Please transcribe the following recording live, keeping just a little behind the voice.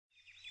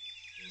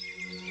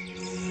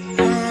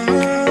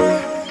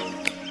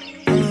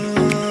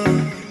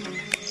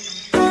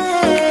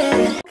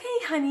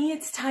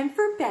it's time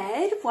for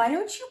bed. Why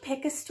don't you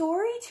pick a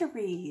story to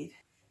read?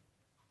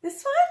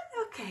 This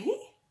one? Okay.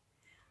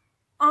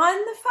 On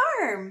the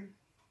farm.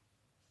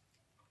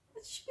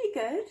 That should be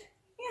good.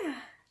 Yeah.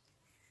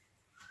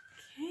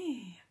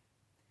 Okay.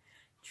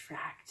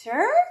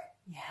 Tractor.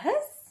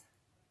 Yes.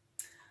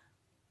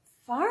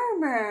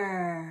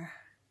 Farmer.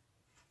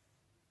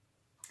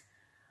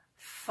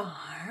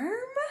 Farm.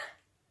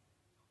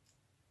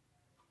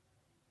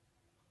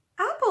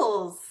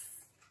 Apples.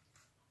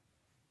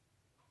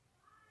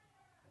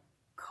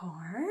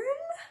 Corn.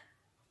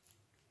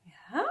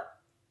 Yeah.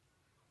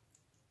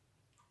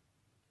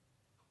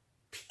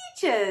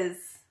 Peaches.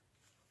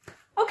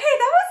 Okay,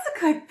 that was a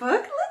good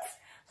book.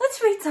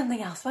 Let's read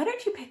something else. Why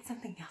don't you pick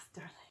something else,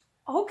 darling?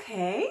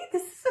 Okay,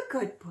 this is a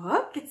good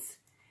book. It's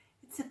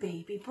a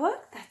baby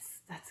book.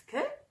 That's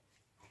good.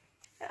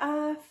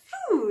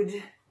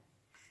 Food.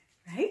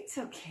 Right,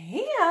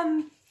 okay.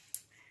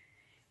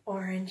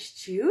 Orange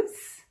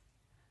juice.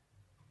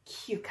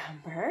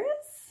 Cucumbers.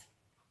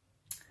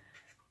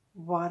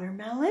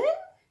 Watermelon.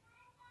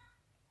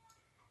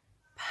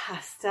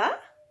 Pasta.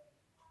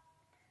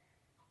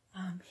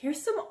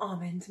 Here's some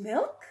almond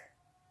milk.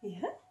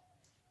 Yeah.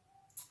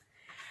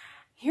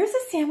 Here's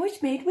a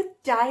sandwich made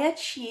with Daya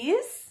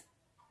cheese.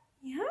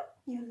 Yeah,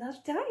 you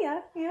love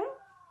Daya, yeah.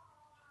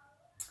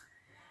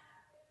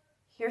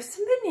 Here's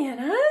some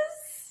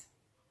bananas.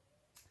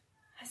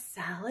 A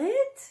salad.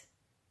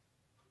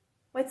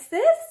 What's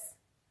this?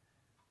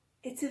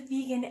 It's a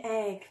vegan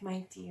egg,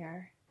 my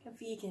dear. A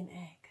vegan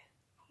egg.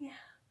 Yeah.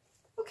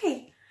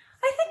 Okay,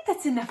 I think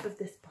that's enough of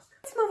this book.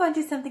 Let's move on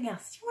to something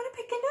else. Do you want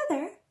to pick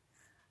another?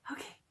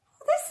 Okay,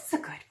 well, this is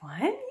a good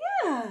one.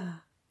 Yeah.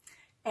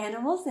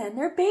 Animals and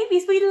their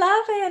babies. We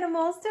love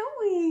animals, don't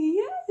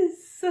we?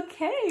 Yes.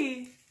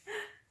 Okay.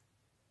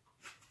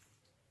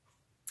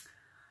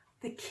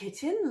 The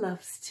kitten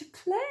loves to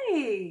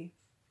play.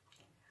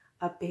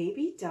 A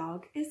baby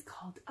dog is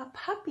called a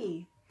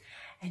puppy.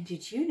 And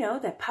did you know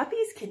that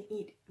puppies can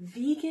eat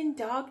vegan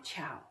dog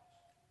chow?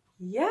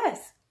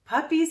 Yes,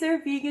 puppies are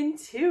vegan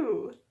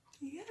too.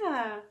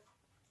 Yeah.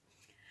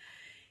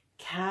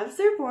 Calves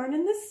are born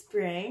in the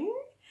spring,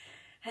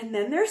 and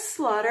then they're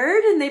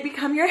slaughtered and they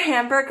become your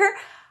hamburger.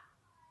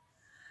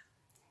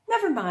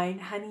 Never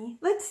mind, honey.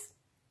 Let's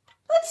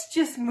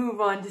just move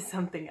on to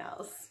something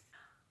else.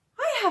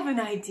 I have an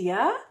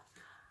idea.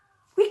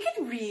 We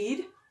could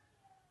read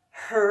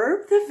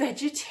Herb the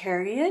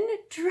Vegetarian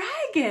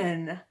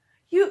Dragon.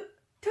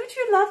 Don't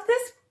you love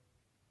this,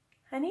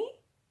 honey?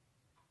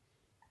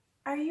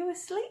 Are you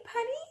asleep,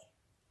 honey?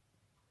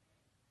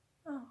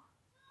 Oh,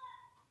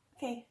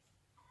 okay.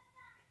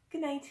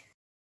 Good night.